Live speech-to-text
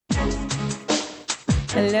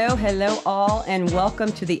Hello, hello, all, and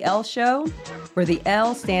welcome to the L Show, where the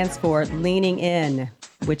L stands for leaning in,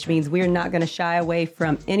 which means we're not going to shy away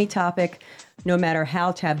from any topic, no matter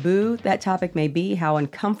how taboo that topic may be, how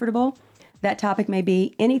uncomfortable that topic may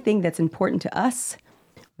be, anything that's important to us,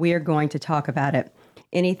 we are going to talk about it.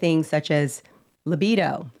 Anything such as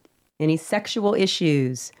libido, any sexual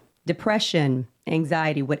issues, depression,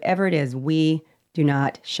 anxiety, whatever it is, we do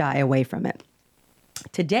not shy away from it.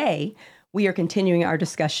 Today, we are continuing our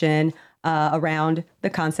discussion around the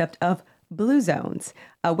concept of blue zones,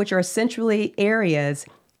 which are essentially areas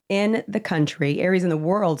in the country, areas in the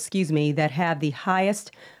world, that have the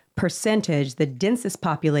highest percentage, the densest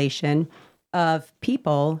population of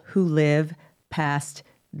people who live past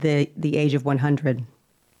the age of 100.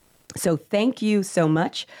 So thank you so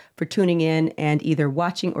much for tuning in and either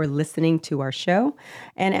watching or listening to our show.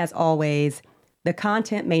 And as always, the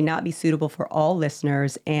content may not be suitable for all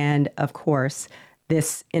listeners, and of course,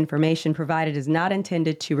 this information provided is not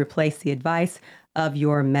intended to replace the advice of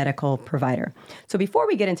your medical provider. So before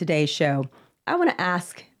we get into today's show, I want to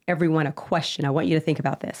ask everyone a question. I want you to think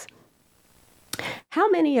about this. How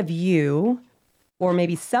many of you, or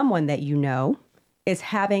maybe someone that you know, is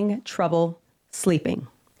having trouble sleeping?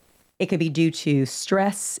 It could be due to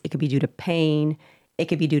stress, it could be due to pain, it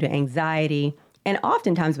could be due to anxiety. And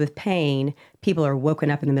oftentimes with pain, people are woken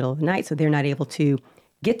up in the middle of the night, so they're not able to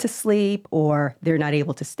get to sleep or they're not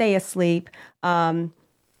able to stay asleep,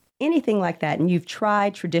 anything like that. And you've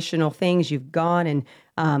tried traditional things. You've gone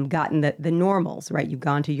and gotten the normals, right? You've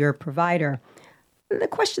gone to your provider. The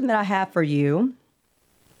question that I have for you,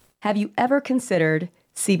 have you ever considered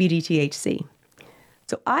CBD THC?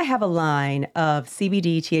 So I have a line of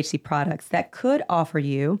CBD THC products that could offer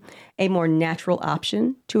you a more natural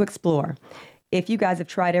option to explore. If you guys have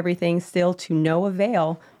tried everything still to no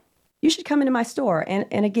avail, you should come into my store.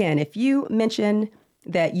 And again, if you mention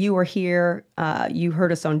that you are here, you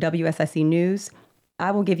heard us on WSIC News,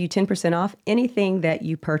 I will give you 10% off anything that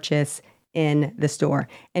you purchase in the store.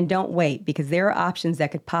 And don't wait, because there are options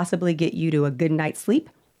that could possibly get you to a good night's sleep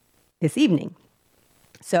this evening.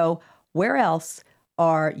 So where else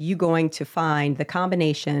are you going to find the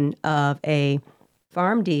combination of a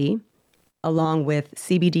PharmD along with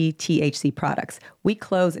CBD THC products? We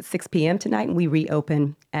close at 6 p.m. tonight and we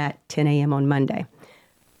reopen at 10 a.m. on Monday.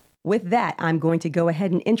 With that, I'm going to go ahead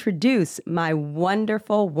and introduce my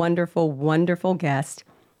wonderful, wonderful, wonderful guest,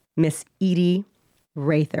 Miss Edie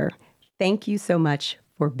Rather. Thank you so much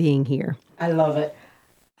for being here. I love it.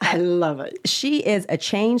 I love it. She is a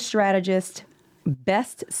change strategist,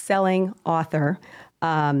 best-selling author.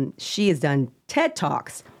 She has done TED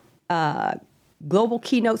Talks, global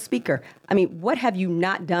keynote speaker. I mean, what have you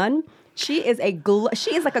not done? She is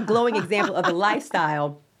like a glowing example of a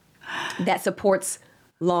lifestyle that supports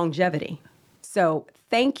longevity. So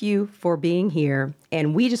thank you for being here.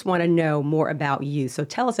 And we just want to know more about you. So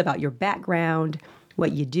tell us about your background,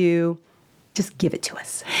 what you do. Just give it to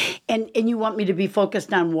us. And you want me to be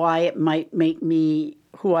focused on why it might make me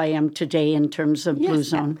who I am today in terms of Blue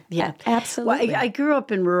Zone? Yeah, absolutely. Well, I grew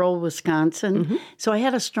up in rural Wisconsin, so I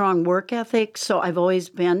had a strong work ethic, so I've always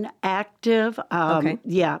been active. Okay.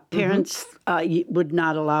 Yeah, parents would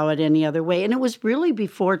not allow it any other way. And it was really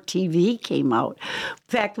before TV came out. In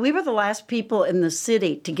fact, we were the last people in the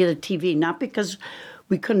city to get a TV, not because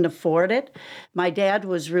we couldn't afford it. My dad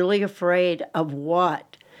was really afraid of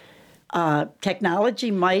what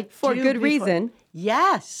technology might For do good reason.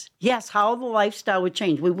 Yes, how the lifestyle would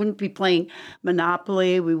change. We wouldn't be playing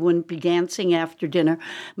Monopoly. We wouldn't be dancing after dinner.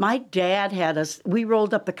 My dad had us, we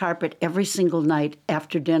rolled up the carpet every single night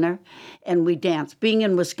after dinner, and we danced. Being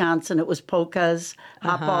in Wisconsin, it was polkas,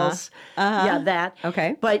 hot balls, that.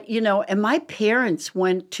 Okay. But, and my parents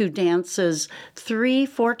went to dances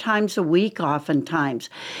 3-4 times a week oftentimes.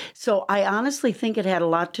 So I honestly think it had a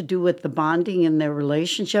lot to do with the bonding in their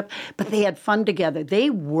relationship, but they had fun together. They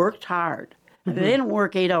worked hard. Mm-hmm. They didn't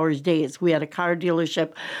work 8 hours days. We had a car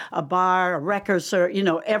dealership, a bar, a record store,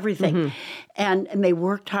 everything. Mm-hmm. And they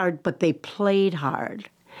worked hard, but they played hard.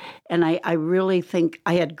 And I really think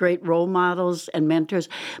I had great role models and mentors.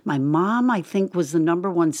 My mom, I think, was the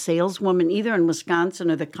 #1 saleswoman, either in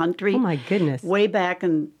Wisconsin or the country. Oh, my goodness. Way back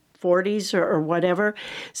in 40s or whatever.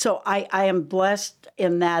 So I am blessed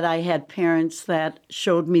in that I had parents that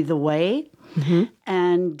showed me the way. Mm-hmm.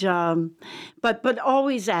 And but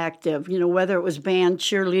always active, whether it was band,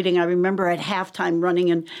 cheerleading. I remember at halftime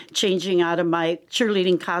running and changing out of my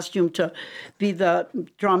cheerleading costume to be the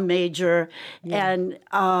drum major. Yeah. And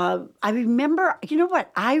I remember,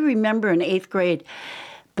 I remember in 8th grade,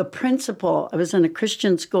 the principal, I was in a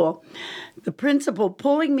Christian school, the principal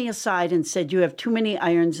pulling me aside and said, "You have too many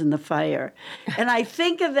irons in the fire." And I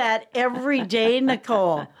think of that every day,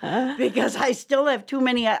 Nicole, because I still have too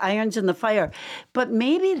many irons in the fire. But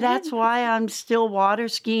maybe that's why I'm still water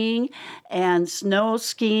skiing and snow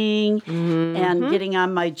skiing and getting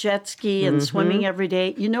on my jet ski and swimming every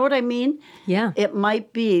day. You know what I mean? Yeah. It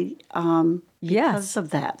might be because of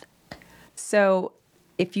that. So,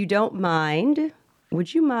 if you don't mind,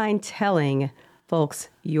 would you mind telling folks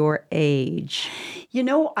your age? You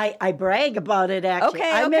know, I brag about it, actually.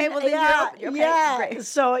 Okay, I'm okay, in- well, then yeah, you're okay, yeah. great.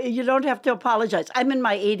 So you don't have to apologize. I'm in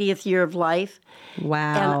my 80th year of life.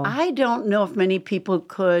 Wow. And I don't know if many people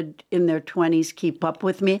could, in their 20s, keep up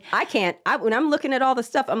with me. I can't. When I'm looking at all the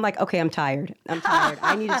stuff, I'm like, okay, I'm tired.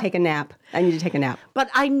 I need to take a nap. But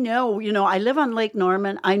I know, I live on Lake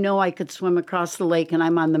Norman. I know I could swim across the lake, and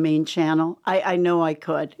I'm on the main channel. I know I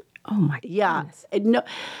could. Oh, my goodness. No,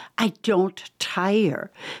 I don't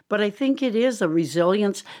tire. But I think it is a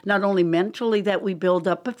resilience, not only mentally that we build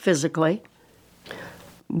up, but physically.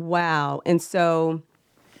 Wow. And so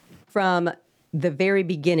from the very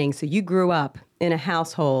beginning, so you grew up in a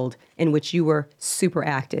household in which you were super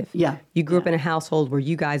active. Yeah. You grew up in a household where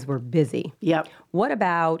you guys were busy. Yep. What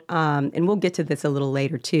about, and we'll get to this a little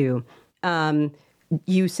later too, did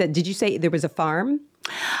you say there was a farm?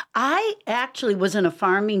 I actually was in a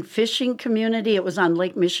farming fishing community. It was on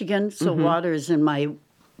Lake Michigan, so water is in my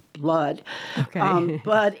blood. Okay.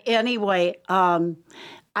 But anyway,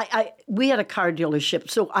 we had a car dealership,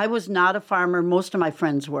 so I was not a farmer. Most of my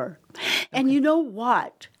friends were. And you know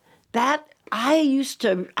what?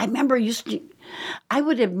 I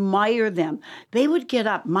would admire them. They would get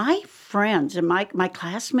up. My friends and my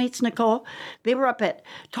classmates, Nicole, they were up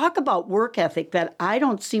talk about work ethic that I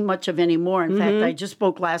don't see much of anymore. In fact, I just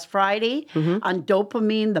spoke last Friday on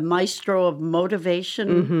dopamine, the maestro of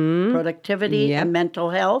motivation, productivity, and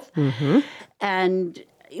mental health. And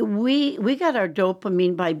we got our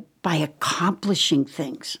dopamine by accomplishing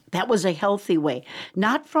things. That was a healthy way,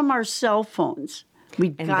 not from our cell phones. We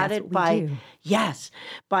got it by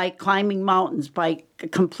climbing mountains, by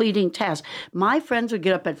completing tasks. My friends would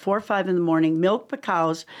get up at 4 or 5 in the morning, milk the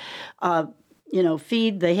cows,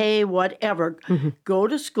 feed the hay, whatever, go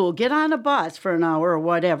to school, get on a bus for an hour or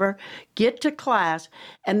whatever, get to class,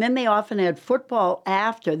 and then they often had football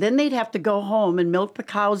after. Then they'd have to go home and milk the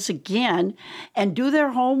cows again and do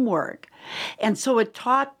their homework. And so it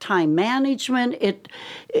taught time management. It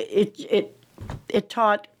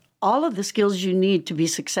taught all of the skills you need to be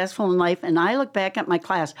successful in life. And I look back at my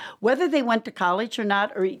class, whether they went to college or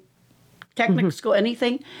not, or technical school,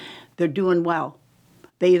 anything, they're doing well.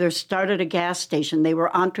 They either started a gas station, they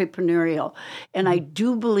were entrepreneurial. And I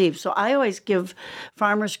do believe, so I always give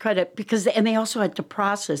farmers credit because, and they also had to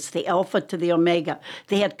process the alpha to the omega.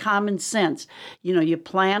 They had common sense. You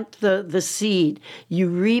plant the seed, you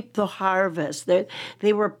reap the harvest.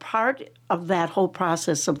 They were part of that whole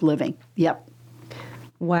process of living. Yep.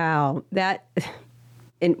 Wow.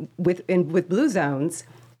 With Blue Zones,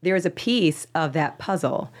 there is a piece of that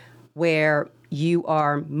puzzle where you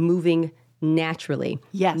are moving naturally.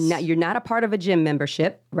 Yes. You're not a part of a gym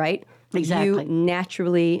membership, right? Exactly. You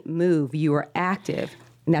naturally move. You are active.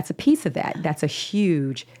 And that's a piece of that. That's a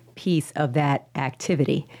huge piece of that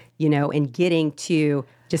activity, and getting to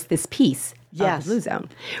just this piece of the Blue Zone.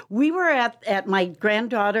 We were at my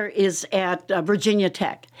granddaughter is at Virginia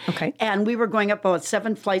Tech. Okay. And we were going up about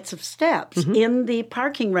 7 flights of steps in the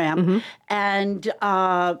parking ramp. And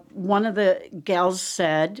one of the gals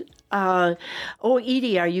said, "Oh,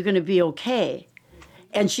 Edie, are you going to be okay?"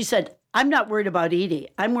 And she said, "I'm not worried about Edie.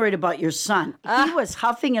 I'm worried about your son." He was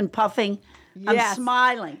huffing and puffing. Yes. I'm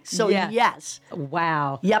smiling. So yes.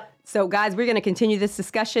 Wow. Yep. So guys, we're going to continue this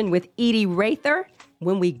discussion with Edie Rather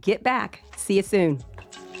when we get back. See you soon.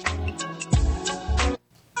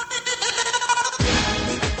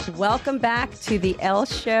 Welcome back to the Elle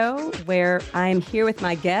Show, where I'm here with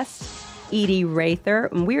my guest, Edie Rather,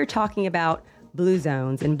 and we are talking about Blue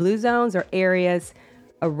Zones. And Blue Zones are areas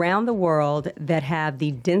around the world that have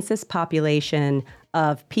the densest population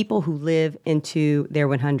of people who live into their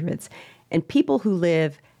 100s and people who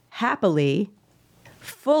live happily,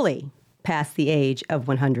 fully past the age of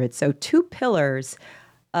 100. So 2 pillars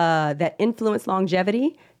that influence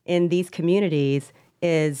longevity in these communities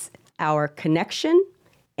is our connection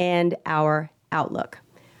and our outlook.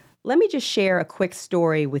 Let me just share a quick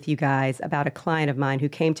story with you guys about a client of mine who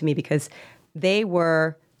came to me because they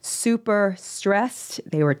were super stressed.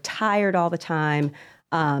 They were tired all the time,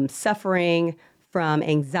 suffering from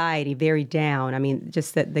anxiety, very down. I mean,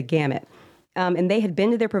 just the gamut. and they had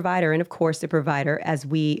been to their provider, and of course, the provider, as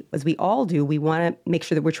we all do, we want to make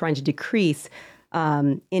sure that we're trying to decrease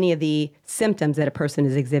any of the symptoms that a person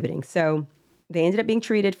is exhibiting. So they ended up being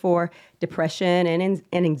treated for depression and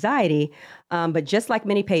anxiety. But just like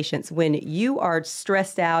many patients, when you are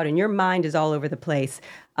stressed out and your mind is all over the place,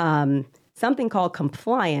 something called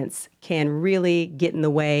compliance can really get in the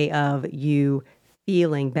way of you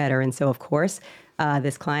feeling better. And so, of course,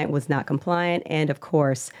 this client was not compliant and, of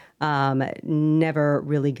course, never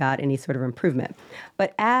really got any sort of improvement.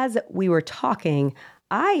 But as we were talking,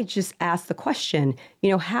 I just asked the question,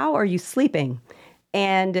 how are you sleeping?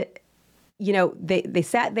 And they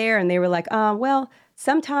sat there and they were like, well,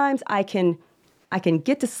 sometimes I can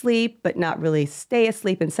get to sleep, but not really stay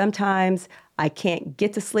asleep. And sometimes I can't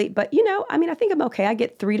get to sleep. But, I think I'm okay. I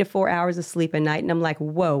get 3 to 4 hours of sleep a night. And I'm like,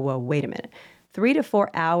 whoa, wait a minute. 3 to 4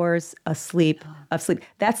 hours of sleep.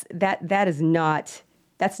 That's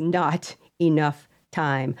not enough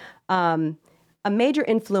time. A major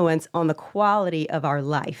influence on the quality of our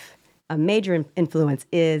life, a major influence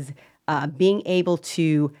is being able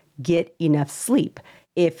to get enough sleep.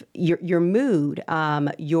 If your mood,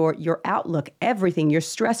 your outlook, everything, your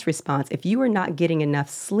stress response, if you are not getting enough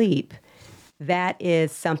sleep, that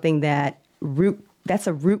is something that's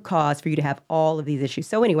a root cause for you to have all of these issues.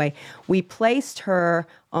 So anyway, we placed her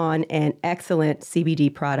on an excellent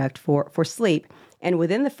CBD product for sleep. And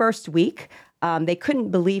within the first week, they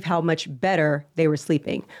couldn't believe how much better they were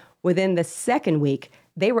sleeping. Within the second week,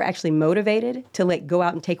 they were actually motivated to go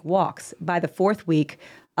out and take walks. By the fourth week,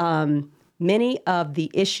 many of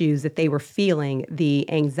the issues that they were feeling, the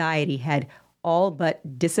anxiety had all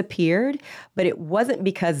but disappeared, but it wasn't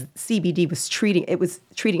because CBD was treating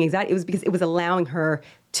anxiety. It was because it was allowing her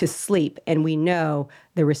to sleep. And we know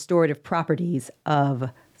the restorative properties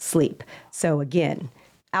of sleep. So again,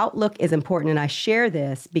 outlook is important. And I share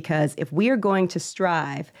this because if we are going to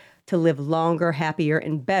strive to live longer, happier,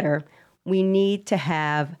 and better, we need to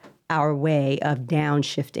have our way of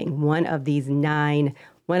downshifting one of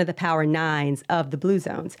the power 9s of the blue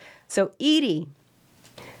zones. So Edie,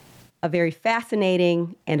 a very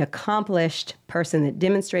fascinating and accomplished person that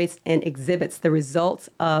demonstrates and exhibits the results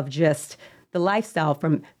of just the lifestyle,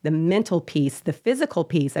 from the mental piece, the physical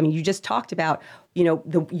piece. I mean, you just talked about,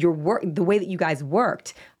 your work, the way that you guys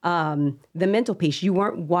worked, the mental piece. You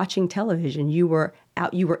weren't watching television. You were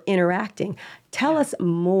out, you were interacting. Tell us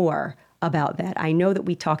more about that. I know that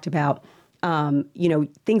we talked about,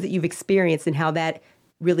 things that you've experienced and how that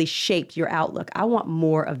really shaped your outlook. I want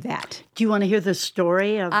more of that. Do you want to hear the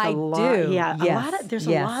story of I do. Yeah, yes. There's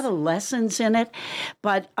a lot of lessons in it.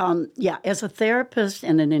 But as a therapist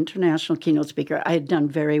and an international keynote speaker, I had done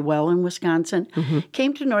very well in Wisconsin. Mm-hmm.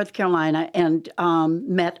 Came to North Carolina and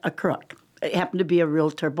met a crook. It happened to be a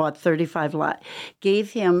realtor, bought 35 lots,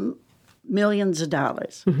 gave him millions of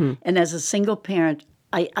dollars. Mm-hmm. And as a single parent,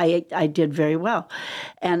 I did very well.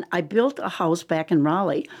 And I built a house back in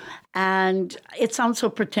Raleigh. And it sounds so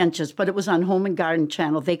pretentious, but it was on Home and Garden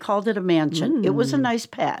Channel. They called it a mansion. It was a nice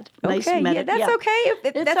pad. Nice okay, that's okay.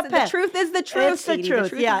 The truth is the truth. It's the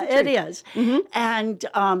truth. It is. Mm-hmm. And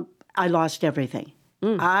I lost everything.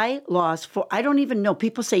 I lost I don't even know.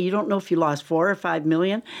 People say you don't know if you lost 4 or 5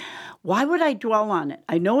 million. Why would I dwell on it?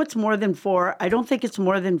 I know it's more than 4. I don't think it's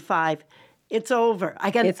more than 5. It's over.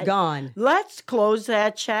 It's gone. Let's close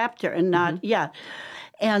that chapter and not,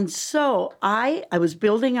 And so I was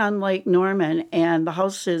building on Lake Norman, and the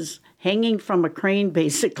house is hanging from a crane,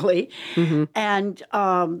 basically. Mm-hmm.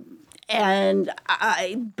 And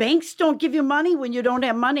banks don't give you money when you don't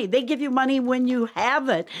have money. They give you money when you have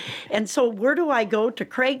it. And so where do I go? To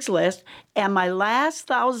Craigslist. And my last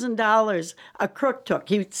 $1,000 a crook took.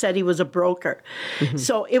 He said he was a broker. Mm-hmm.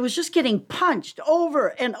 So it was just getting punched over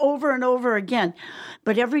and over and over again.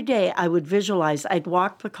 But every day I would visualize, I'd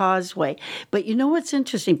walk the causeway. But you know what's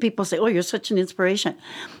interesting? People say, oh, you're such an inspiration.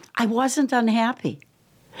 I wasn't unhappy.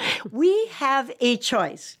 We have a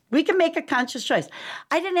choice. We can make a conscious choice.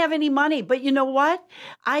 I didn't have any money, but you know what?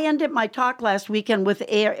 I ended my talk last weekend with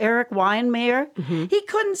Eric Weinmeier. Mm-hmm. He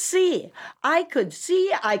couldn't see. I could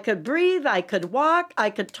see, I could breathe, I could walk, I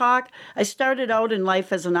could talk. I started out in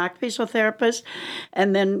life as an occupational therapist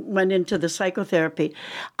and then went into the psychotherapy.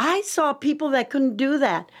 I saw people that couldn't do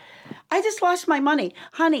that. I just lost my money.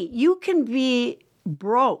 Honey, you can be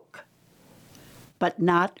broke, but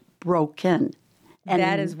not broken. And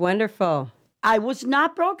that is wonderful. I was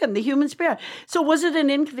not broken, the human spirit. So was it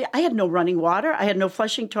an inconvenience? I had no running water. I had no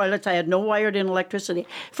flushing toilets. I had no wired-in electricity.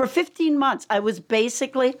 For 15 months, I was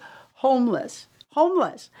basically homeless.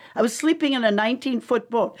 homeless. I was sleeping in a 19-foot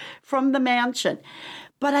boat from the mansion.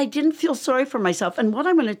 But I didn't feel sorry for myself. And what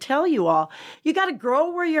I'm going to tell you all, you got to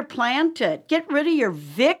grow where you're planted. Get rid of your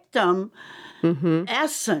victim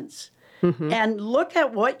essence. And look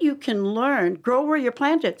at what you can learn. Grow where you're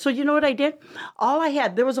planted. So you know what I did? All I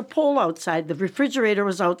had, there was a pole outside. The refrigerator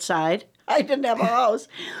was outside. I didn't have a house.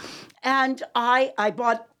 And I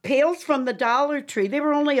bought pails from the Dollar Tree. They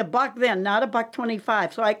were only $1 then, not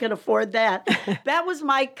 $1.25, so I could afford that. That was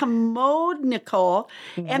my commode, Nicole.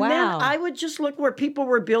 And then I would just look where people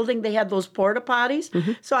were building. They had those porta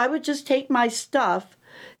potties. So I would just take my stuff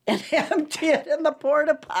and empty it in the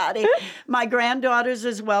porta potty. My granddaughters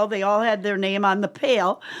as well, they all had their name on the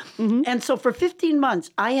pail. And so for 15 months,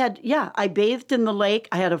 I bathed in the lake.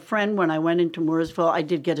 I had a friend when I went into Mooresville. I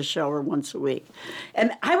did get a shower once a week.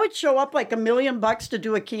 And I would show up like $1 million to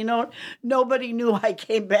do a keynote. Nobody knew I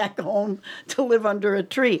came back home to live under a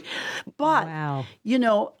tree. But, you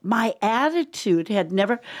know, my attitude had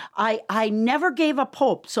never, I never gave up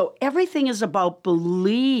hope. So everything is about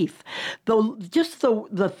belief.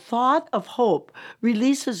 The thought of hope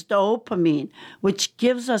releases dopamine, which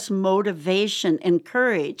gives us motivation and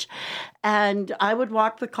courage. And I would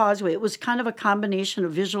walk the causeway. It was kind of a combination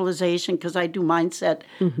of visualization because I do mindset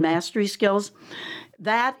mastery skills,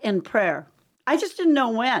 that and prayer. I just didn't know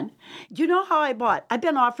when. Do you know how I bought? I've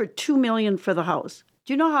been offered $2 million for the house.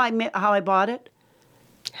 Do you know how I bought it?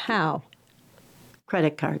 How?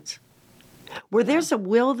 Credit cards. Where there's a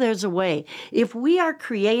will, there's a way. If we are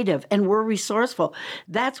creative and we're resourceful,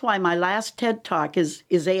 that's why my last TED Talk is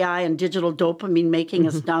AI and digital dopamine making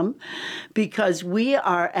us dumb, because we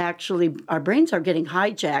are actually, our brains are getting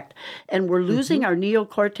hijacked and we're losing our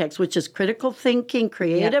neocortex, which is critical thinking,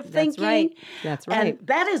 creative thinking. That's right. And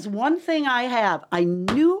that is one thing I have. I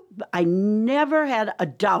never had a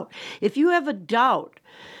doubt. If you have a doubt,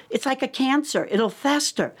 it's like a cancer. It'll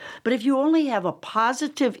fester. But if you only have a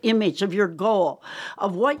positive image of your goal,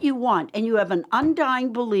 of what you want, and you have an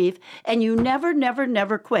undying belief, and you never, never,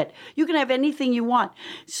 never quit, you can have anything you want.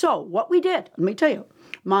 So what we did, let me tell you,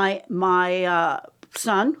 my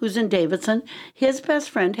son, who's in Davidson, his best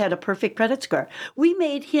friend had a perfect credit score. We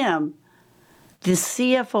made him the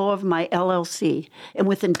CFO of my LLC. And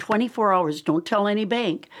within 24 hours, don't tell any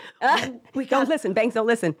bank. Don't listen. Banks don't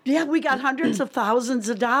listen. Yeah, we got hundreds of thousands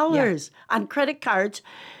of dollars on credit cards,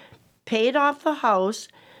 paid off the house.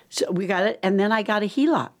 So we got it. And then I got a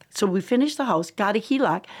HELOC. So we finished the house, got a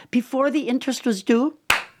HELOC. Before the interest was due,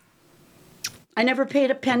 I never paid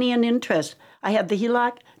a penny in interest. I had the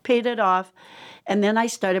HELOC, paid it off. And then I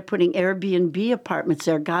started putting Airbnb apartments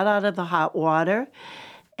there, got out of the hot water.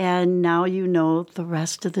 And now you know the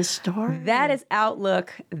rest of the story. That is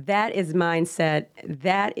outlook. That is mindset.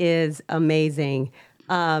 That is amazing.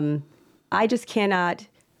 I just cannot.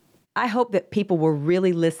 I hope that people were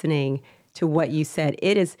really listening to what you said.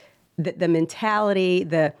 It is the mentality.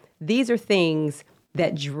 These are things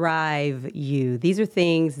that drive you. These are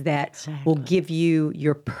things that will give you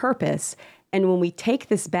your purpose. And when we take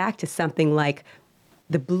this back to something like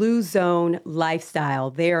the Blue Zone lifestyle,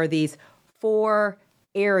 there are these 4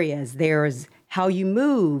 areas. There's how you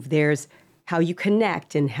move, there's how you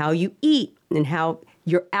connect and how you eat and how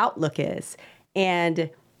your outlook is. And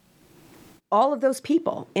all of those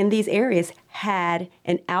people in these areas had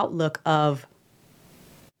an outlook of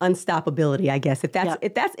unstoppability, I guess. Is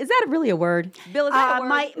that really a word? Bill, is that a word?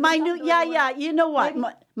 My new you know what?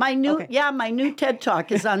 My new TED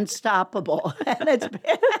Talk is unstoppable. And it's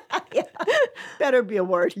better be a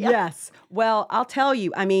word. Yeah. Yes. Well, I'll tell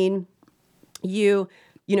you, I mean, you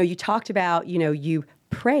talked about, you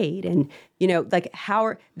prayed and, like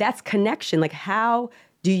that's connection. Like, how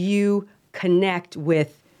do you connect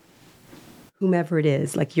with whomever it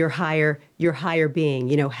is, like your higher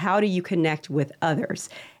being? How do you connect with others?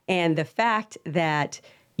 And the fact that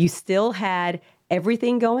you still had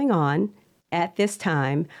everything going on at this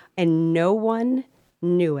time and no one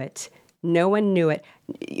knew it. No one knew it.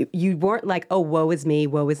 You weren't like, oh, woe is me,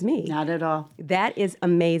 woe is me. Not at all. That is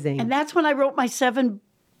amazing. And that's when I wrote my 7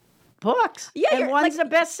 books. Yeah, and one's a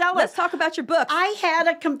bestseller. Let's talk about your books. I had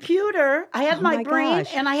a computer. I had my brain,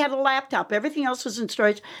 gosh. And I had a laptop. Everything else was in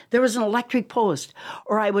storage. There was an electric post,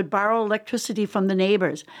 or I would borrow electricity from the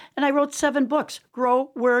neighbors. And I wrote 7 books.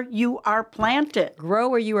 Grow where you are planted. Grow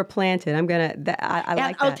where you are planted. I like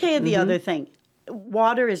that. I'll tell you the other thing.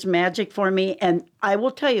 Water is magic for me, and I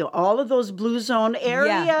will tell you, all of those Blue Zone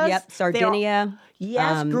areas. Sardinia.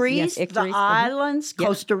 Greece, the islands,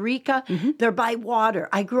 Costa Rica, they're by water.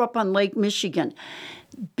 I grew up on Lake Michigan.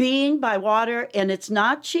 Being by water, and it's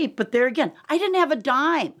not cheap, but there again, I didn't have a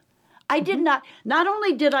dime. I did not. Not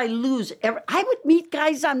only did I lose, I would meet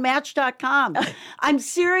guys on Match.com. I'm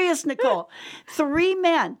serious, Nicole. 3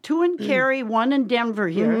 men, 2 in Cary, 1 in Denver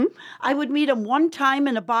here. I would meet them one time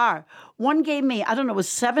in a bar. One gave me, I don't know, it was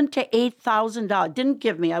 $7,000 to $8,000. Didn't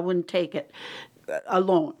give me, I wouldn't take it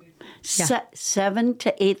alone. Yeah. 7,000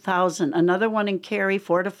 to 8,000. Another one in Cary,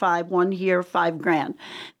 4 to 5. One here, $5,000.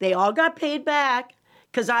 They all got paid back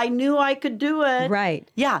because I knew I could do it. Right.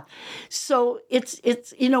 Yeah. So it's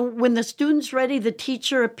when the student's ready, the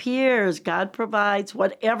teacher appears. God provides,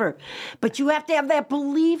 whatever. But you have to have that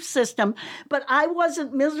belief system. But I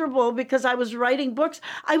wasn't miserable because I was writing books.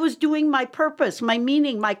 I was doing my purpose, my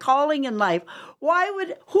meaning, my calling in life.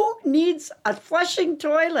 Who needs a flushing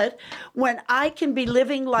toilet when I can be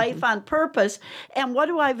living life on purpose? And what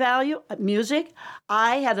do I value? Music.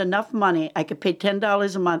 I had enough money. I could pay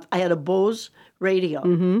 $10 a month. I had a Bose radio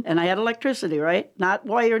and I had electricity, right? Not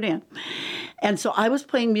wired in. And so I was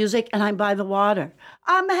playing music and I'm by the water.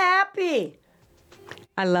 I'm happy.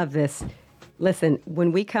 I love this. Listen,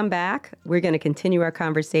 when we come back, we're going to continue our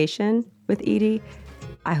conversation with Edie.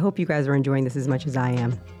 I hope you guys are enjoying this as much as I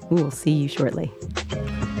am. We will see you shortly.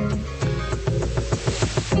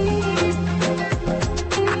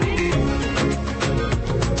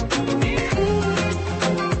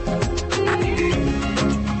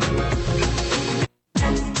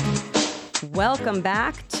 Welcome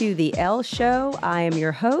back to the Elle Show. I am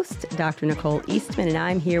your host, Dr. Nicole Eastman, and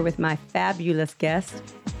I'm here with my fabulous guest,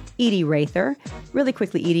 Edie Rather. Really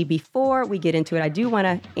quickly, Edie, before we get into it, I do want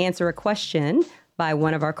to answer a question by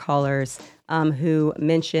one of our callers who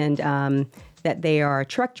mentioned that they are a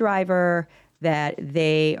truck driver, that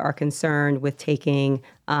they are concerned with taking,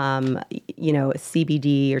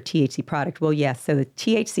 CBD or THC product. Well, yes. So the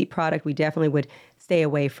THC product we definitely would stay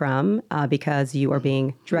away from because you are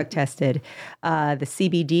being drug tested. The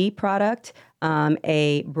CBD product,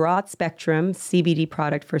 a broad spectrum CBD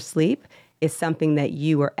product for sleep, is something that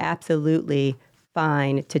you are absolutely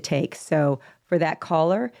fine to take. So for that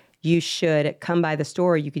caller, you should come by the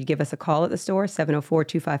store. You could give us a call at the store,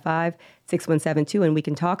 704-255-6172, and we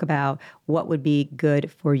can talk about what would be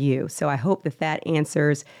good for you. So I hope that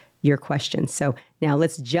answers your question. So now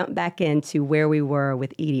let's jump back into where we were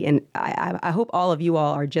with Edie. And I hope all of you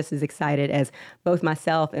all are just as excited as both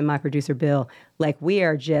myself and my producer, Bill. Like, we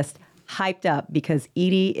are just hyped up because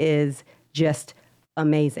Edie is just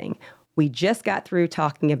amazing. We just got through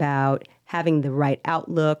talking about having the right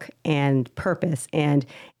outlook and purpose. And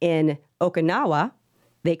in Okinawa,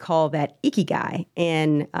 they call that ikigai.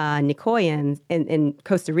 And Nicoyans, in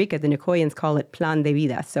Costa Rica, the Nicoyans call it plan de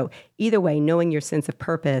vida. So either way, knowing your sense of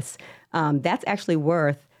purpose, that's actually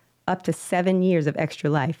worth up to 7 years of extra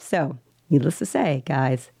life. So needless to say,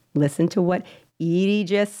 guys, listen to what Edie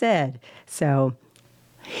just said. So,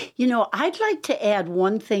 I'd like to add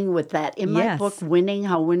one thing with that. In my Yes. book, Winning,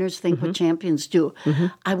 How Winners Think What Champions Do,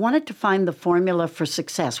 I wanted to find the formula for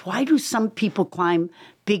success. Why do some people climb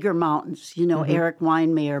bigger mountains? Eric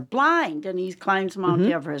Weinmeier, blind, and he climbs Mount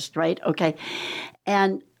Everest, right? Okay.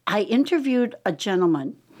 And I interviewed a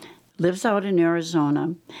gentleman, lives out in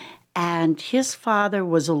Arizona, and his father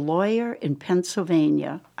was a lawyer in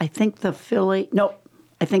Pennsylvania. I think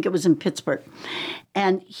I think it was in Pittsburgh.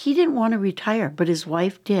 And he didn't want to retire, but his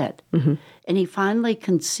wife did. And he finally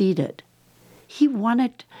conceded. He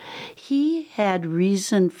had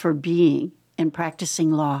reason for being and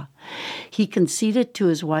practicing law. He conceded to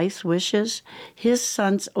his wife's wishes. His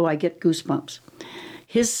sons, I get goosebumps.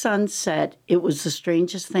 His son said it was the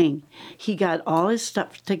strangest thing. He got all his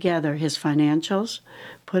stuff together, his financials,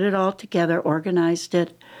 put it all together, organized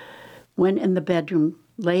it, went in the bedroom,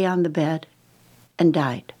 lay on the bed, and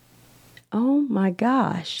died. oh my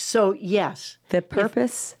gosh. So, yes. The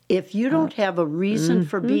purpose. If you don't have a reason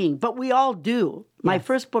for being, but we all do. My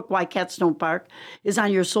first book, Why Cats Don't Bark, is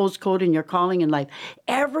on your soul's code and your calling in life.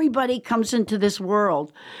 Everybody comes into this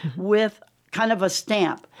world with kind of a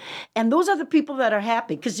stamp. And those are the people that are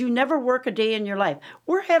happy because you never work a day in your life.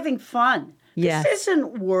 We're having fun. Yes. This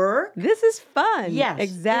isn't work. This is fun. Yes,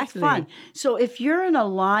 exactly. It's fun. So if you're in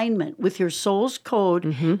alignment with your soul's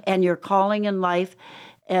code and your calling in life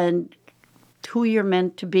and who you're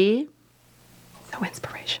meant to be, So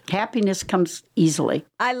inspirational. happiness comes easily.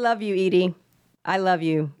 I love you, Edie. I love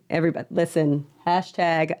you. Everybody, listen,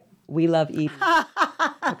 hashtag we love Edie.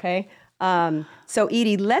 Okay? So,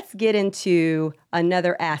 Edie, let's get into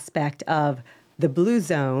another aspect of the blue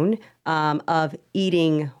zone of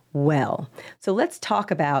eating well. So let's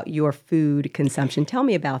talk about your food consumption. Tell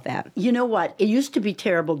me about that. You know what? It used to be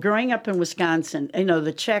terrible. Growing up in Wisconsin,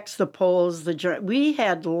 the Czechs, the Poles, we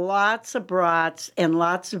had lots of brats and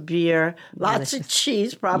lots of beer, lots of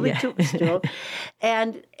cheese, probably too still,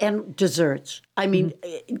 and desserts. I mean,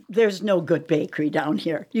 there's no good bakery down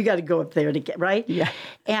here. You got to go up there to get, right? Yeah.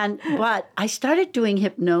 But I started doing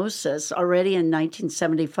hypnosis already in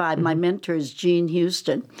 1975. My mentor is Jean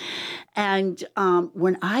Houston. And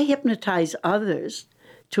when I hypnotize others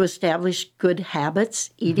to establish good habits,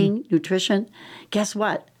 eating, nutrition, guess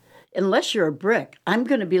what? Unless you're a brick,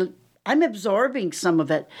 I'm absorbing some of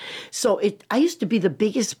it. So I used to be the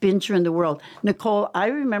biggest binger in the world. Nicole, I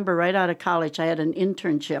remember right out of college, I had an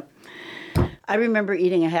internship. I remember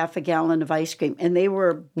eating a half a gallon of ice cream, and they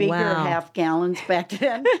were bigger half gallons back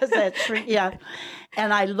then.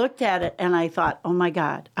 And I looked at it and I thought, oh my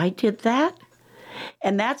God, I did that?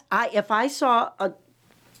 And if I saw a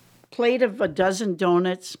plate of a dozen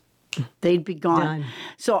donuts, they'd be gone. Done.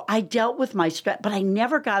 So I dealt with my stress, but I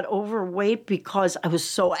never got overweight because I was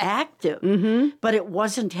so active. But it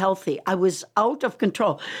wasn't healthy. I was out of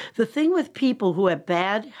control. The thing with people who have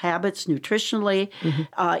bad habits nutritionally,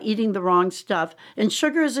 eating the wrong stuff, and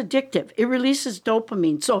sugar is addictive. It releases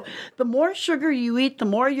dopamine. So the more sugar you eat, the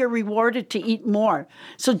more you're rewarded to eat more.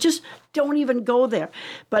 So just don't even go there.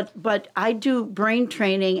 But I do brain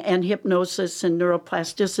training and hypnosis and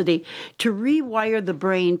neuroplasticity to rewire the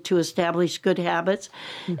brain to establish good habits.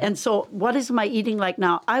 And so what is my eating like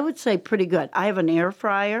now? I would say pretty good. I have an air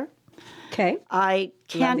fryer. Okay. I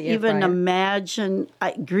can't even imagine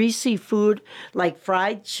greasy food like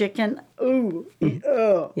fried chicken. Ooh,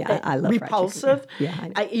 yeah, I love repulsive. Fried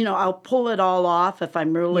chicken. Yeah, I'll pull it all off if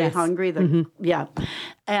I'm really hungry. Yeah,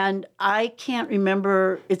 and I can't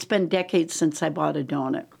remember. It's been decades since I bought a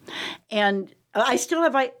donut, and I still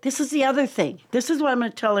have. This is the other thing. This is what I'm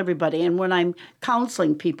going to tell everybody. And when I'm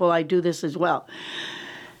counseling people, I do this as well.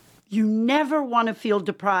 You never want to feel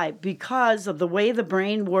deprived because of the way the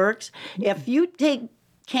brain works. If you take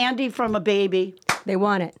candy from a baby, they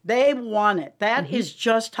want it. They want it. That is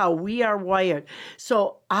just how we are wired.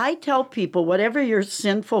 So I tell people, whatever your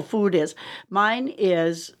sinful food is, mine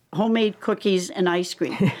is homemade cookies and ice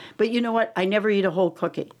cream. But you know what? I never eat a whole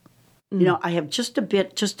cookie. I have just a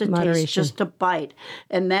bit, just a taste, just a bite.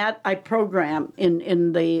 And that I program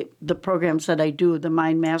in the programs that I do, the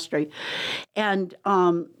Mind Mastery. And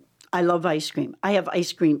I love ice cream. I have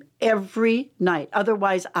ice cream every night.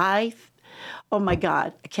 Otherwise, oh my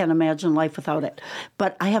God, I can't imagine life without it.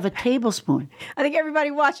 But I have a tablespoon. I think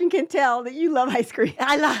everybody watching can tell that you love ice cream.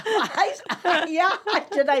 I love ice cream. Yeah,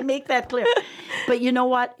 did I make that clear? But you know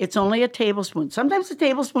what? It's only a tablespoon. Sometimes the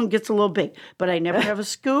tablespoon gets a little big, but I never have a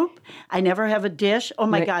scoop. I never have a dish. Oh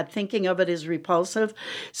my God, thinking of it is repulsive.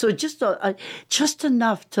 So just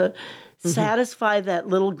enough to satisfy that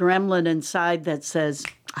little gremlin inside that says,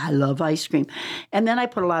 I love ice cream. And then I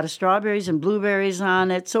put a lot of strawberries and blueberries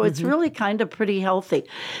on it. So it's really kind of pretty healthy.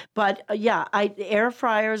 But air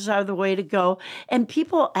fryers are the way to go. And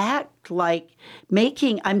people act like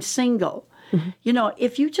I'm single.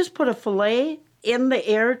 If you just put a filet in the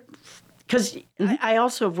air, because I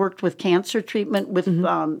also have worked with cancer treatment with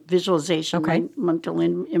visualization, mental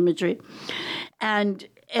imagery. And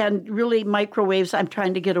really microwaves, I'm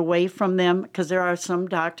trying to get away from them because there are some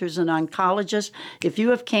doctors and oncologists. If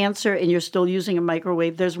you have cancer and you're still using a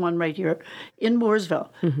microwave, there's one right here in Mooresville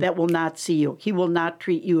that will not see you. He will not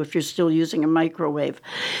treat you if you're still using a microwave.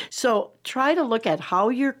 So try to look at how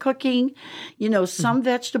you're cooking. Some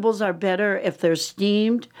vegetables are better if they're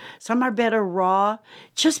steamed. Some are better raw.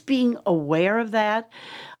 Just being aware of that.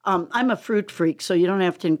 I'm a fruit freak, so you don't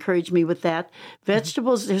have to encourage me with that.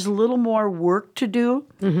 Vegetables, there's a little more work to do,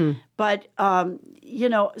 but,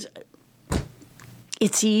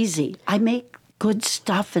 it's easy. I make good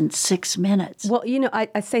stuff in 6 minutes. Well,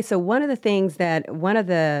 I say, so one of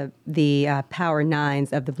the power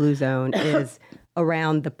nines of the Blue Zone is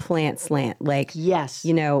around the plant slant. Like, yes,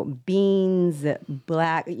 beans,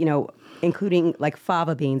 black, including like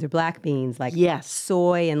fava beans or black beans, like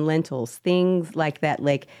soy and lentils, things like that.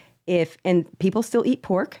 Like and people still eat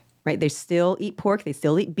pork, right? They still eat pork. They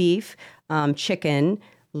still eat beef, chicken,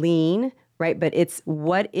 lean, right? But it's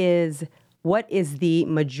what is the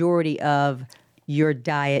majority of your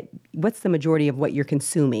diet? What's the majority of what you're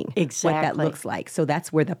consuming? Exactly. What that looks like. So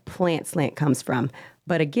that's where the plant slant comes from.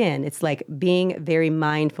 But again, it's like being very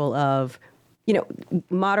mindful of,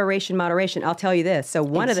 moderation. I'll tell you this. So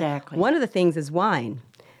one of the things is wine.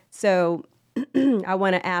 So I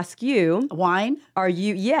want to ask you, wine? Are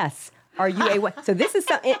you so this is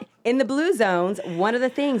in the Blue Zones, one of the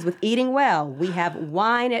things with eating well, we have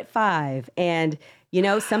wine at 5 and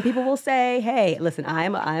Some people will say, hey, listen,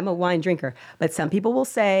 I'm a wine drinker, but some people will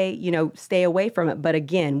say, stay away from it. But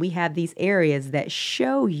again, we have these areas that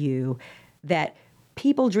show you that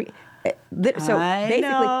people drink. So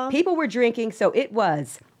basically, people were drinking. So it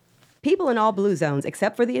was people in all blue zones,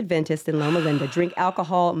 except for the Adventists in Loma Linda, drink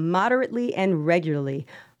alcohol moderately and regularly.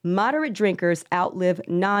 Moderate drinkers outlive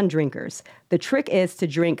non-drinkers. The trick is to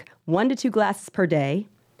drink 1 to 2 glasses per day,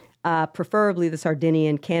 preferably the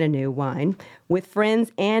Sardinian Cannanu wine, with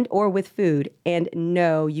friends and or with food. And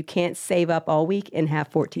no, you can't save up all week and have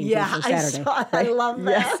 14 drinks on Saturday. I love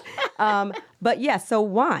that. Yes. But yes, so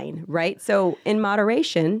wine, right? So in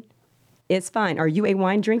moderation, it's fine. Are you a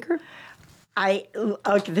wine drinker?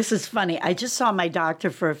 Okay, this is funny. I just saw my doctor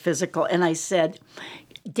for a physical, and I said,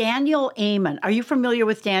 Daniel Amen. Are you familiar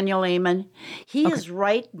with Daniel Amen? He is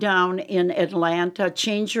right down in Atlanta.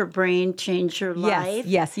 Change Your Brain, Change Your Life.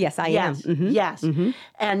 Yes, I am. Mm-hmm. Yes. Mm-hmm.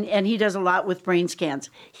 And he does a lot with brain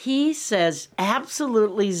scans. He says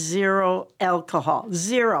absolutely zero alcohol,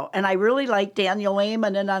 zero. And I really like Daniel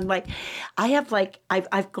Amen. And I'm like,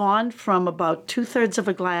 I've gone from about 2/3 of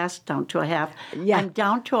a glass down to a half. Yeah. I'm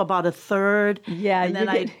down to about a third. Yeah. And then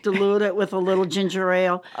I dilute it with a little ginger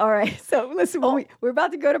ale. All right. So listen, we're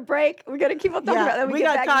about to go to break. We got to keep on talking about that. We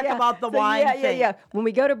got to talk about the wine thing. Yeah. When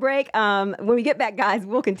we go to break, when we get back, guys,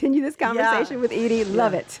 we'll continue this conversation with Edie.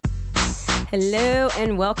 Love it. Hello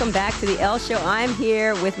and welcome back to the Elle Show. I'm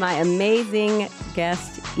here with my amazing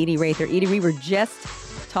guest, Edie Rather. Edie, we were just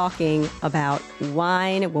talking about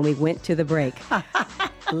wine when we went to the break.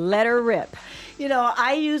 Let her rip.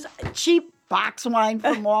 I use cheap box wine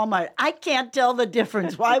from Walmart. I can't tell the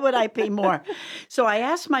difference. Why would I pay more? So I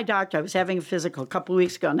asked my doctor, I was having a physical a couple of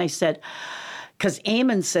weeks ago, and I said, because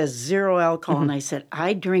Eamon says zero alcohol, and I said,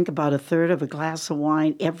 I drink about 1/3 of a glass of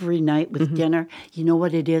wine every night with dinner. You know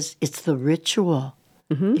what it is? It's the ritual.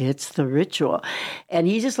 It's the ritual. And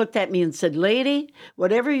he just looked at me and said, lady,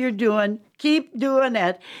 whatever you're doing, keep doing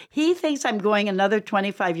it. He thinks I'm going another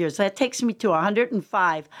 25 years. That takes me to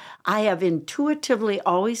 105. I have intuitively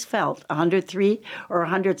always felt 103 or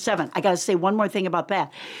 107. I got to say one more thing about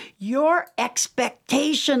that. Your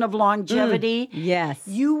expectation of longevity, yes,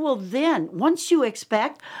 you will then, once you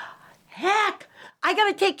expect, heck, I got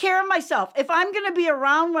to take care of myself. If I'm going to be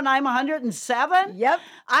around when I'm 107,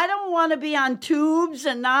 I don't want to be on tubes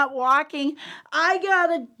and not walking.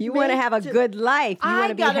 You want to have a good life. You want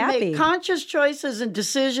to be happy. I got to make conscious choices and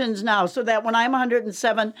decisions now so that when I'm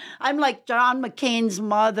 107, I'm like John McCain's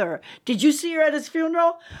mother. Did you see her at his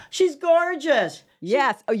funeral? She's gorgeous.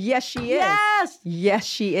 Yes. Oh, yes, she is. Yes. Yes,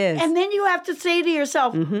 she is. And then you have to say to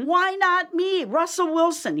yourself, why not me? Russell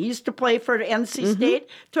Wilson, he used to play for NC State,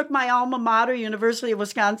 took my alma mater, University of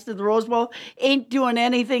Wisconsin, to the Rose Bowl, ain't doing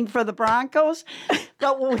anything for the Broncos.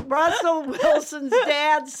 But what Russell Wilson's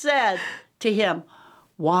dad said to him,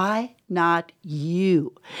 why not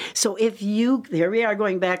you? So there we are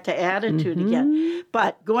going back to attitude again.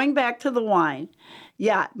 But going back to the wine,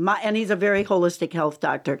 and he's a very holistic health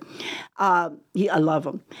doctor. I love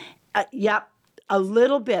him. A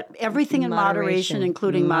little bit. Everything in moderation,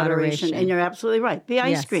 including moderation. And you're absolutely right. The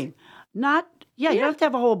ice cream. You don't have to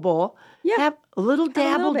have a whole bowl. Have a little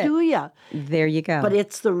dabble, do ya? There you go. But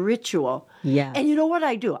it's the ritual. Yeah. And you know what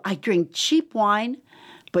I do? I drink cheap wine,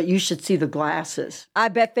 but you should see the glasses. I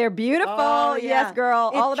bet they're beautiful. Oh, yeah. Yes,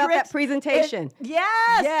 girl. All about that presentation.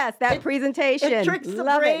 Yes, that presentation. It tricks the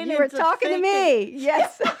love brain. You were talking to me.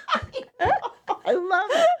 Yes. I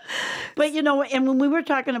love it. But, and when we were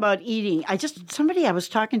talking about eating, somebody I was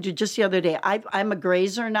talking to just the other day, I'm a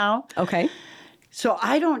grazer now. Okay. So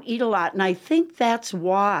I don't eat a lot, and I think that's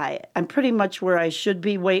why I'm pretty much where I should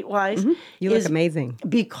be weight-wise. You look amazing.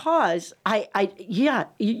 Because give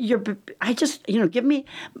me,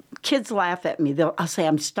 kids laugh at me. I'll say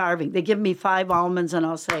I'm starving. They give me 5 almonds, and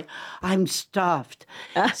I'll say I'm stuffed.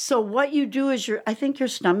 So what you do is I think your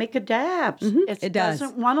stomach adapts. It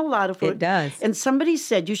doesn't want a lot of food. It does. And somebody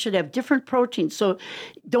said you should have different proteins. So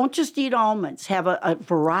don't just eat almonds. Have a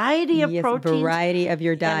variety of proteins. Variety of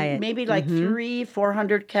your diet. And maybe like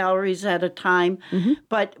 400 calories at a time.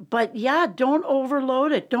 But don't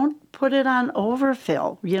overload it. Don't put it on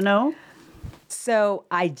overfill, So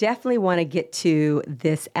I definitely want to get to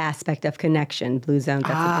this aspect of connection, Blue Zones.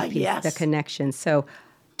 That's a big piece, the connection. So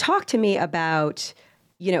talk to me about,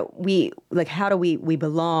 how do we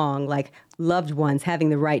belong, like loved ones having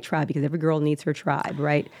the right tribe, because every girl needs her tribe,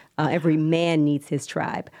 right? Every man needs his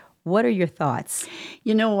tribe. What are your thoughts?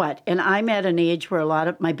 You know what? And I'm at an age where a lot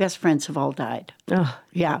of my best friends have all died. Oh,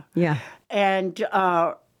 yeah. Yeah. And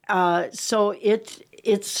so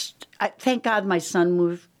thank God my son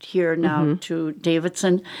moved here now to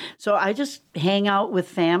Davidson. So I just hang out with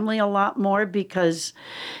family a lot more because,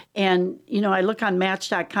 and, I look on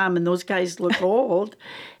Match.com and those guys look old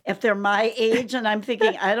if they're my age. And I'm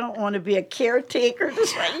thinking, I don't want to be a caretaker.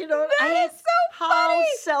 Just, That is so how funny.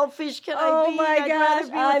 selfish can I Oh be? my I'd gosh,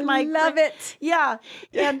 rather be with I love it. Yeah.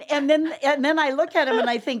 And then I look at him and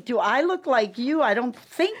I think, do I look like you? I don't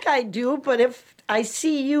think I do, but if I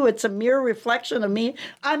see you, it's a mirror reflection of me.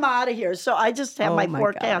 I'm out of here. So I just have Oh my my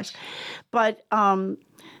forecast. gosh. But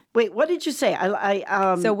wait, what did you say?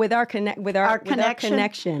 So with our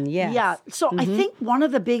connection, yes. Yeah. So I think one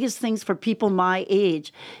of the biggest things for people my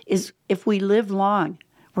age is if we live long,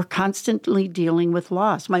 we're constantly dealing with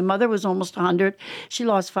loss. My mother was almost 100. She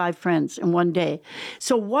lost 5 friends in one day.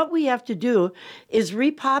 So what we have to do is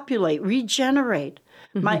repopulate, regenerate.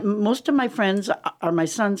 Most of my friends are my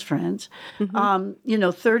son's friends,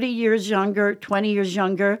 30 years younger, 20 years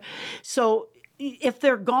younger. So if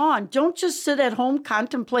they're gone, don't just sit at home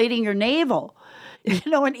contemplating your navel,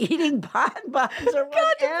 and eating bonbons or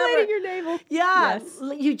whatever. Contemplating your navel. Yeah.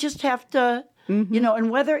 Yes. You just have to, and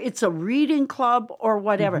whether it's a reading club or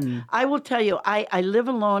whatever. I will tell you, I live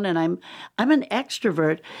alone and I'm an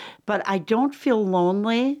extrovert, but I don't feel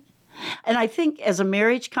lonely. And I think as a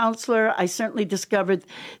marriage counselor, I certainly discovered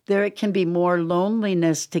there can be more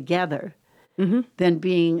loneliness together than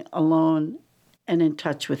being alone and in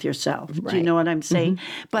touch with yourself. Right. Do you know what I'm saying?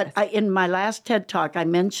 But in my last TED Talk, I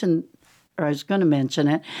mentioned, or I was going to mention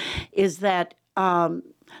it, is that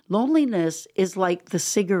loneliness is like the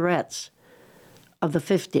cigarettes of the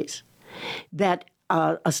 50s. That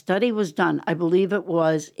a study was done, I believe it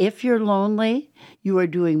was, if you're lonely, you are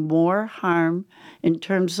doing more harm in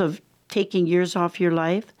terms of taking years off your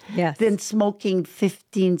life than smoking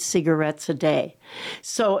 15 cigarettes a day.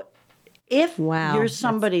 So if you're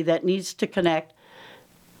somebody that needs to connect,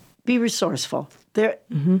 be resourceful.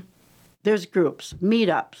 There's groups,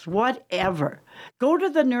 meetups, whatever. Go to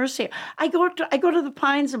the nursing. I go to the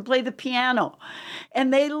Pines and play the piano,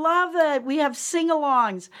 and they love it. We have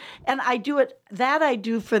sing-alongs, and I do it. That I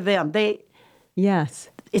do for them.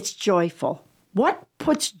 It's joyful. What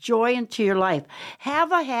puts joy into your life?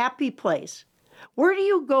 Have a happy place. Where do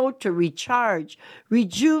you go to recharge,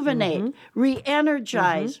 rejuvenate,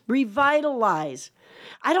 re-energize, revitalize?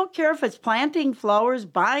 I don't care if it's planting flowers,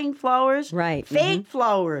 buying flowers, fake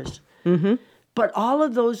flowers. But all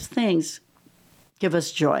of those things give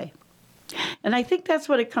us joy. And I think that's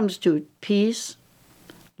what it comes to: peace,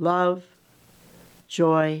 love,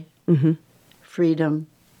 joy, freedom,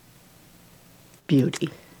 beauty.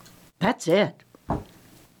 That's it.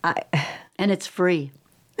 And it's free.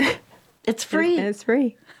 It's free. And it's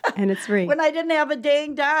free. And it's free. When I didn't have a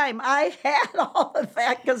dang dime, I had all of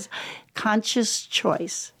that because conscious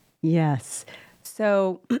choice. Yes.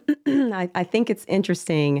 So I think it's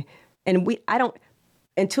interesting. And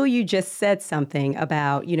until you just said something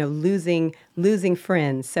about, losing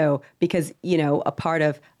friends. So because, a part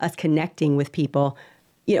of us connecting with people,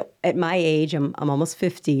 at my age, I'm almost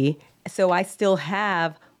 50. So I still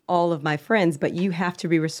have all of my friends, but you have to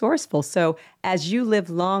be resourceful. So as you live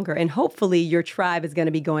longer, and hopefully your tribe is going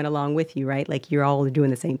to be going along with you, right? Like you're all doing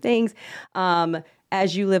the same things.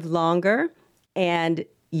 As you live longer, and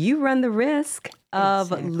you run the risk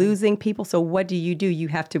of losing people. So what do? You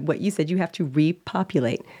have to, what you said, you have to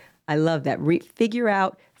repopulate. I love that. Figure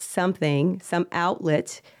out something, some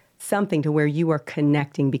outlet, something to where you are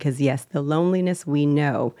connecting, because yes, the loneliness we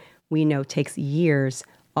know takes years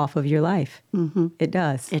off of your life. It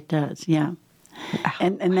does. It does, yeah. Wow.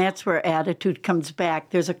 And that's where attitude comes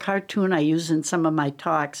back. There's a cartoon I use in some of my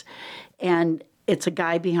talks, and it's a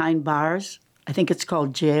guy behind bars. I think it's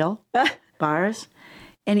called Jail, Bars.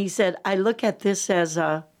 And he said, I look at this as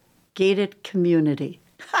a gated community.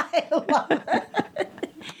 I love it.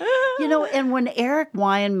 And when Eric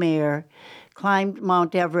Weihenmayer climbed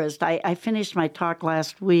Mount Everest, I finished my talk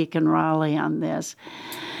last week in Raleigh on this.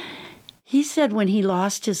 He said when he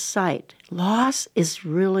lost his sight, loss is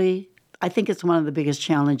really, I think it's one of the biggest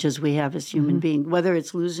challenges we have as human beings, whether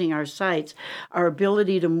it's losing our sights, our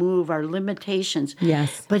ability to move, our limitations.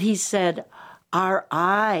 Yes. But he said our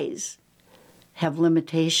eyes have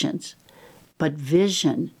limitations, but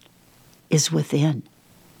vision is within.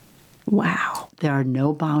 Wow. There are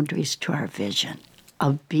no boundaries to our vision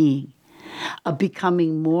of being, of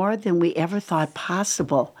becoming more than we ever thought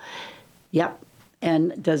possible. Yep.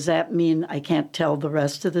 And does that mean I can't tell the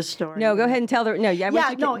rest of the story? No, go ahead and tell he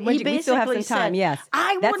we still have some time. said, yes,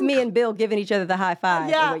 that's me and Bill giving each other the high five.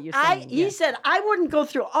 Yeah, what you're saying. He said I wouldn't go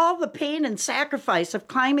through all the pain and sacrifice of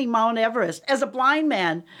climbing Mount Everest as a blind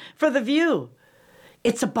man for the view.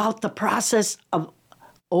 It's about the process of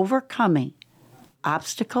overcoming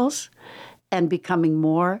obstacles and becoming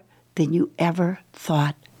more than you ever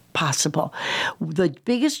thought possible. The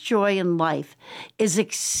biggest joy in life is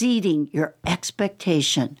exceeding your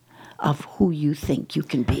expectation of who you think you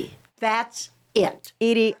can be. That's it.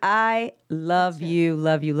 Edie, I love you,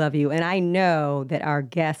 love you, love you. And I know that our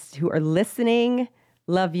guests who are listening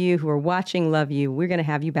love you, who are watching love you. We're going to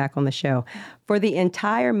have you back on the show. For the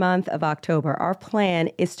entire month of October, our plan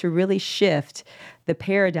is to really shift the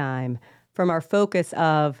paradigm from our focus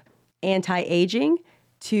of anti-aging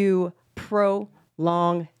to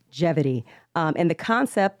pro-longevity. And the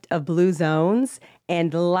concept of blue zones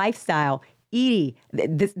and lifestyle. Edie,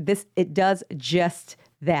 it does just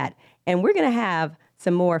that. And we're going to have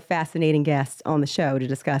some more fascinating guests on the show to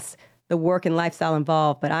discuss the work and lifestyle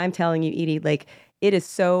involved. But I'm telling you, Edie, like, it is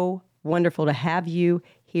so wonderful to have you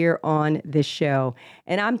here on this show.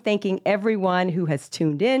 And I'm thanking everyone who has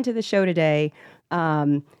tuned in to the show today.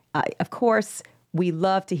 Of course, we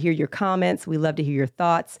love to hear your comments. We love to hear your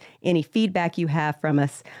thoughts, any feedback you have from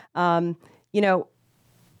us.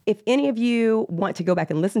 If any of you want to go back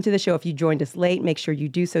and listen to the show, if you joined us late, make sure you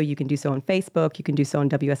do so. You can do so on Facebook. You can do so on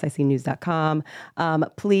WSICnews.com.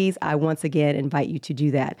 Please, I once again invite you to do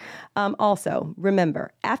that. Also,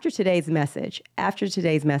 remember, after today's message,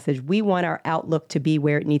 we want our outlook to be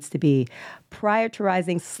where it needs to be.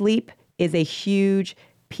 Prioritizing sleep is a huge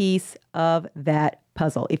piece of that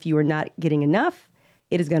puzzle. If you are not getting enough,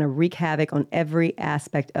 it is going to wreak havoc on every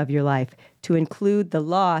aspect of your life, to include the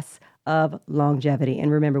loss of longevity.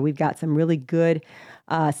 And remember, we've got some really good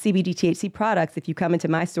CBD THC products. If you come into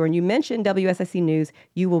my store and you mention WSIC News,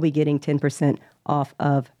 you will be getting 10% off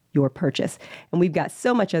of your purchase. And we've got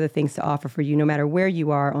so much other things to offer for you, no matter where you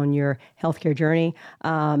are on your healthcare journey.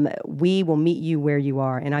 We will meet you where you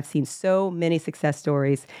are. And I've seen so many success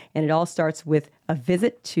stories, and it all starts with a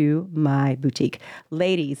visit to my boutique.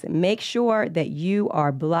 Ladies, make sure that you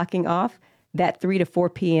are blocking off that 3 to 4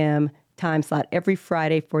 p.m. time slot every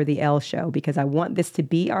Friday for the Elle Show, because I want this to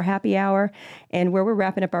be our happy hour and where we're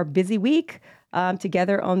wrapping up our busy week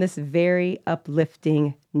together on this very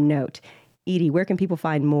uplifting note. Edie, where can people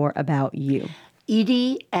find more about you?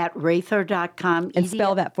 Edie@Raether.com. And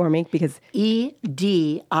spell that for me, because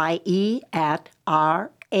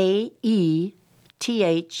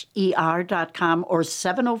EDIE@RAETHER.com or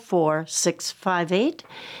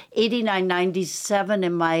 704-658-8997.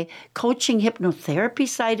 And my coaching hypnotherapy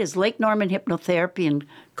site is Lake Norman Hypnotherapy and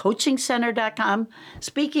CoachingCenter.com.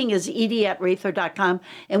 Speaking is Edie@Raether.com.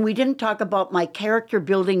 And we didn't talk about my character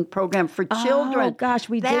building program for children. Oh, gosh,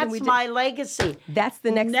 we did. That's my legacy. That's the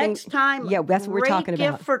next thing. Next time. Yeah, that's what we're talking about.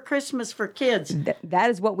 Great gift for Christmas for kids. That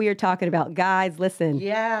is what we are talking about. Guys, listen.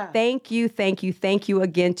 Yeah. Thank you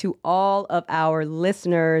again to all of our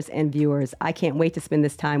listeners and viewers. I can't wait to spend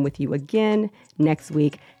this time with you again next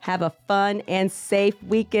week. Have a fun and safe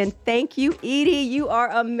weekend. Thank you, Edie. You are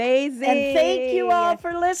amazing. And thank you all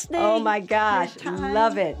for listening. Oh my gosh.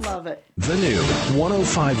 Love it. Love it. The new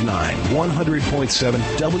 105.9, 100.7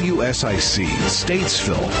 WSIC,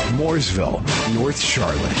 Statesville, Mooresville, North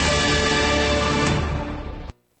Charlotte.